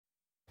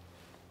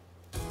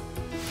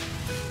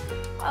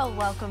Well,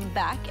 welcome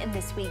back. In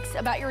this week's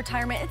About Your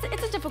Retirement,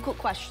 it's a difficult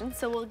question,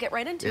 so we'll get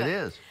right into it. It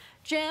is.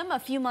 Jim, a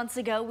few months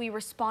ago, we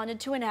responded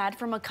to an ad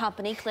from a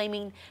company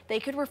claiming they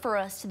could refer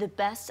us to the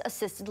best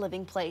assisted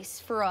living place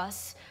for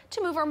us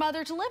to move our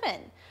mother to live in.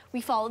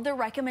 We followed their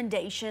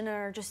recommendation and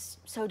are just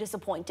so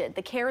disappointed.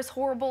 The care is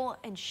horrible,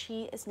 and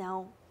she is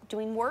now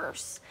doing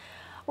worse.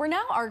 We're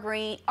now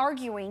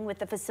arguing with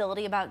the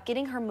facility about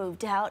getting her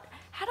moved out.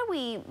 How do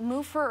we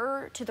move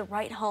her to the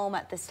right home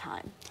at this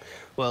time?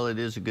 Well, it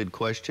is a good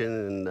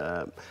question,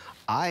 and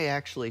I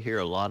actually hear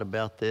a lot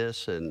about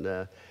this,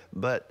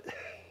 but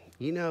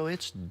you know,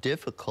 it's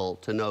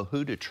difficult to know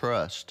who to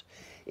trust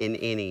in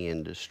any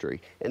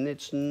industry, and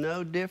it's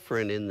no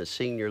different in the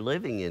senior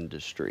living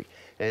industry.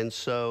 And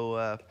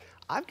so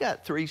I've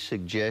got 3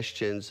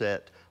 suggestions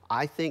that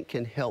I think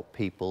can help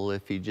people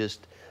if you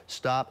just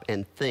stop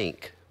and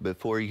think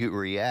before you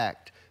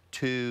react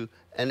to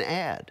an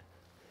ad.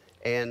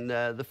 And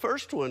the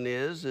first one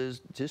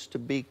is just to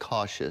be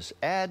cautious.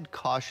 Add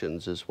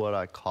cautions is what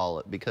I call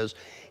it, because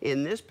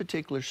in this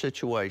particular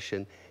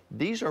situation,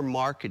 these are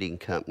marketing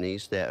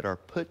companies that are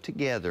put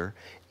together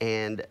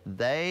and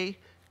they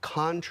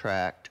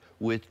contract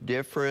with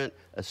different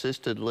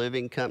assisted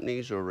living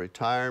companies or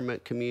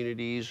retirement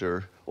communities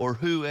or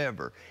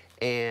whoever.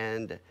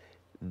 And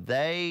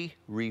they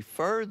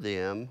refer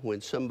them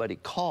when somebody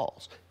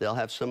calls. They'll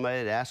have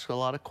somebody that asks a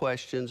lot of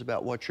questions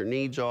about what your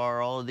needs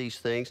are, all of these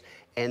things,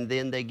 and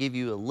then they give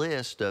you a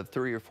list of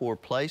 3 or 4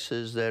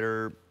 places that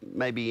are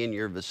maybe in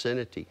your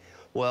vicinity.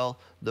 Well,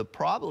 the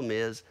problem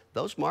is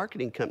those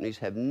marketing companies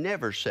have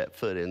never set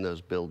foot in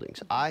those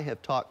buildings. I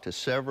have talked to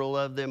several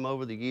of them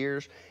over the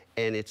years,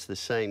 and it's the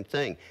same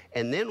thing.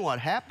 And then what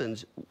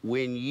happens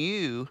when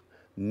you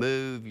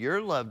move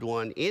your loved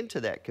one into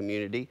that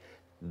community,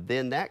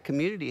 then that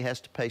community has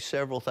to pay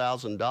several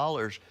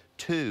 $1,000s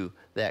to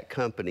that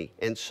company.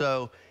 And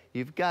so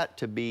you've got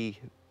to be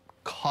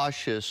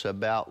cautious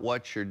about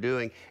what you're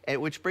doing, and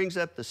which brings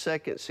up the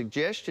second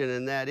suggestion,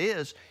 and that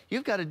is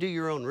you've got to do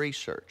your own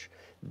research.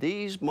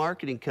 These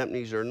marketing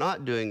companies are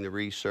not doing the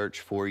research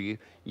for you.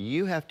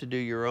 You have to do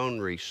your own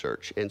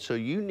research, and so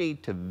you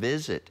need to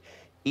visit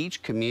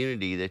each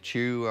community that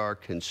you are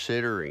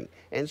considering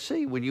and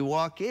see when you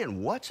walk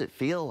in, what's it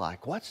feel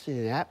like? What's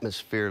the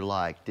atmosphere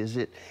like? Is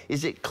it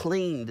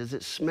clean? Does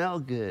it smell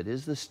good?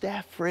 Is the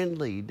staff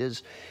friendly?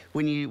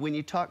 When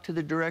you talk to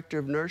the director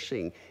of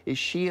nursing, is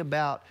she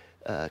about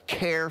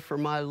care for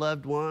my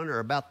loved one or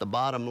about the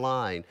bottom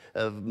line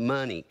of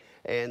money?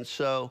 And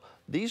so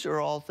these are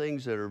all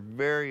things that are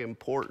very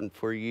important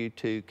for you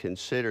to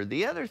consider.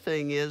 The other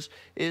thing is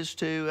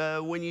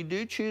to, when you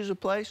do choose a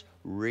place,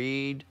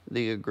 read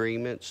the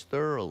agreements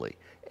thoroughly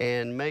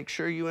and make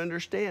sure you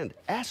understand.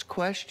 Ask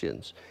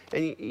questions.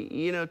 And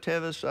you know,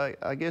 Tevis,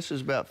 I guess it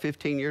was about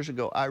 15 years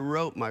ago, I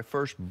wrote my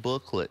first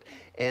booklet,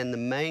 and the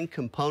main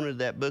component of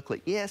that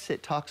booklet, yes,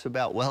 it talks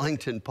about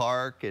Wellington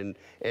Park and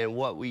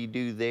what we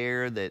do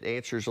there that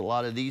answers a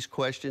lot of these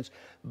questions,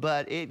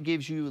 but it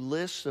gives you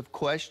lists of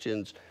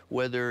questions,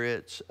 whether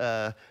it's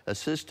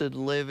assisted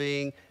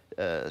living,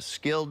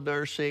 skilled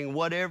nursing,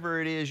 whatever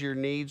it is your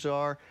needs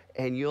are,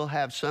 and you'll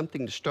have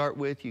something to start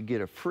with. You get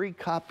a free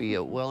copy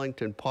at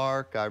Wellington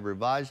Park. I've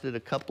revised it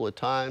a couple of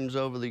times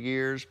over the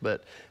years,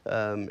 but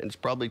it's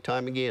probably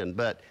time again,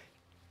 but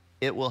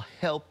it will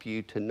help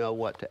you to know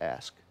what to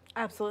ask.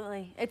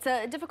 Absolutely. It's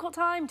a difficult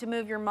time to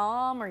move your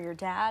mom or your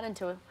dad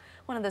into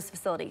one of those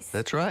facilities.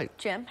 That's right.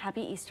 Jim, happy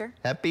Easter.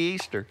 Happy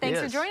Easter. Thanks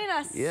for joining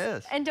us.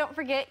 Yes. And don't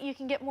forget, you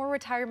can get more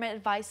retirement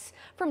advice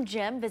from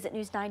Jim. Visit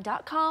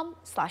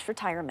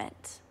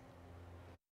news9.com/retirement.